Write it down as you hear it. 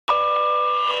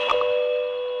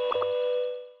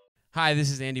Hi,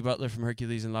 this is Andy Butler from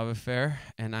Hercules and Love Affair,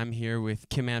 and I'm here with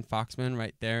Kim Ann Foxman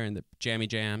right there in the Jammy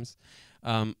Jams.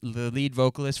 The lead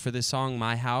vocalist for this song,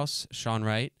 My House, Sean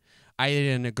Wright.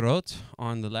 Aire Negrot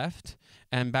on the left,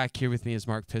 and back here with me is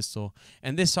Mark Pistol.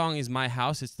 And this song is My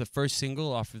House. It's the first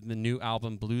single off of the new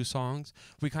album, Blue Songs.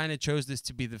 We kind of chose this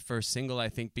to be the first single, I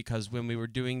think, because when we were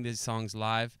doing these songs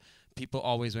live, people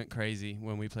always went crazy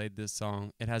when we played this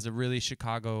song. It has a really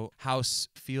Chicago house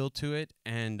feel to it,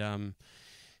 and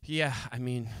yeah, I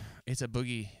mean, it's a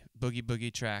boogie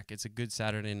track. It's a good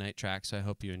Saturday night track, so I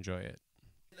hope you enjoy it.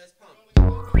 Let's pump.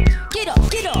 Get up,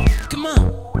 come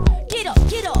on. Get up,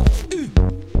 get up,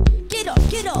 get up,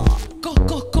 go,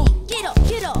 get up,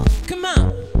 come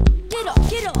on. Get up,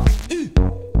 get up, go,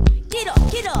 get up, come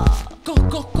on. Get up, get up, go,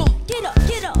 get up,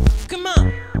 come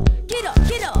on. Get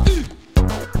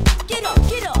up,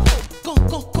 get up, go,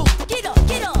 get up, come on.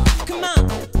 Get up, come on.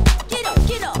 Get up.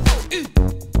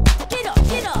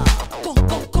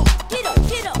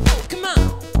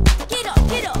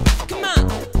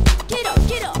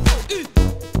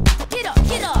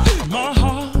 My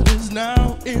heart is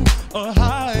now in a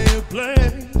higher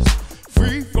place,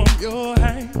 free from your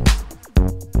hands.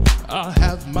 I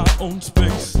have my own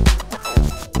space.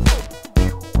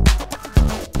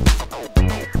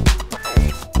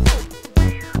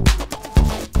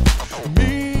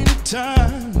 Many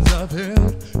times I've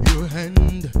held your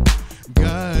hand,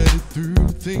 guided through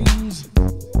things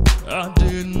I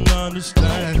didn't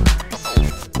understand.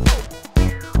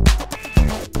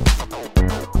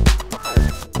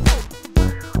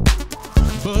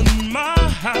 But my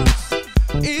house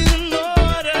is in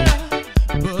order.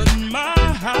 But my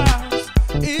house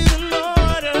is in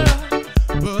order.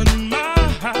 But my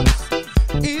house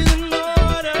is in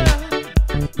order.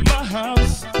 My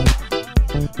house,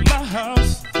 my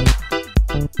house.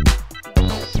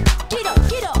 Get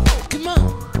up, come on.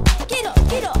 Get up,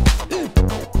 get up, go,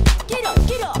 get up,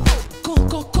 come on.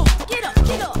 Get up, go,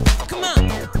 get up, come on.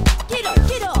 Get up.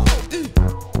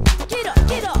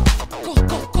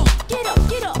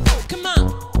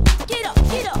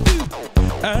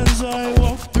 As I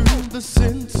walk through the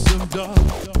sense of dark,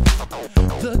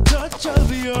 the touch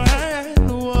of your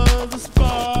hand was the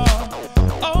spark.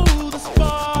 Oh, the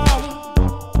spark.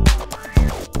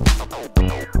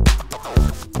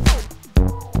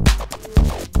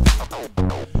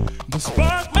 The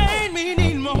spark made me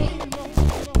need more.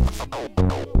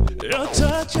 Your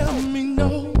touch helped me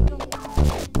know.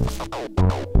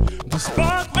 The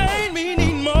spark made me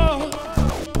need more.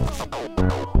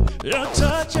 Your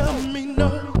touch helped me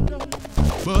know.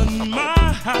 But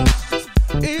my house is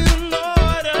in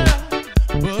order.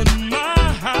 But my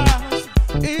house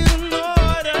is in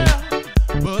order.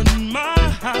 But my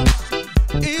house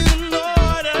is in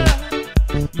order.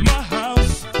 My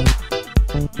house,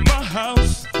 my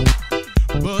house.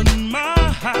 But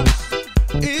my house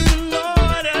is in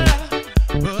order.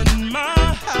 But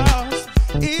my house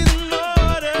is in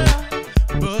order.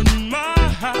 But my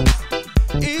house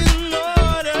is in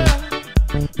order.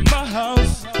 My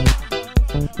house,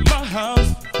 my house.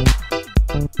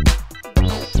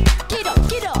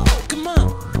 Get up, come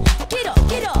on. Get up,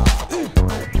 get up, go,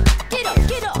 get up,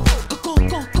 come on.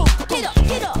 Get up, go,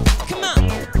 get up, come on.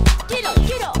 Get up.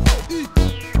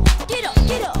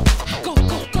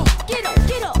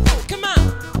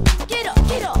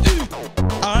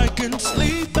 I can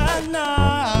sleep at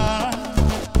night.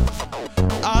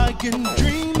 I can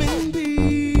dream in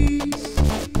peace,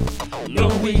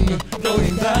 knowing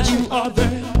that you are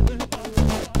there.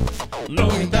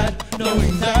 Knowing that.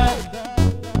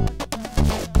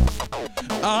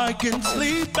 I can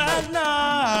sleep at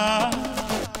night.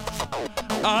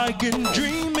 I can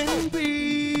dream in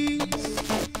peace,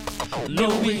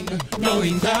 knowing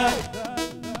that.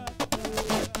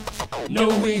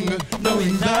 Knowing that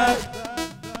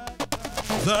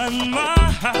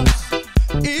my house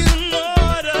is in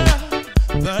order.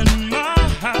 That my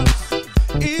house is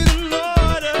in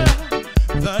order.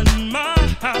 That my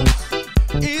house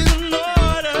is in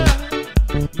order.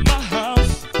 My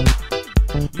house,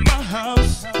 my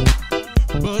house.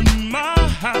 But my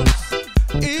house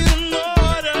is in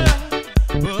order.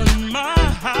 But my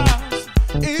house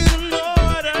is in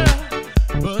order.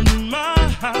 But my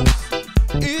house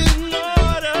is in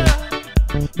order.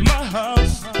 My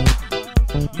house,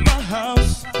 my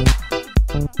house.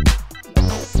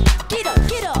 Get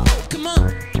up, come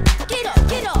on. Get up,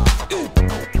 get up,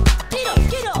 get up,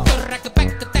 get up,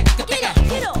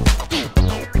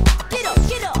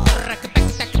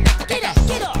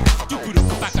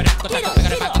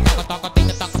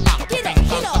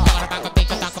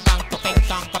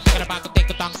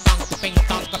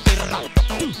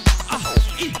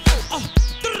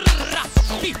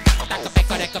 taco,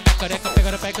 peco, deco, peco, deco,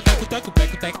 peco, deco, peco, deco,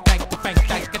 peco, deco.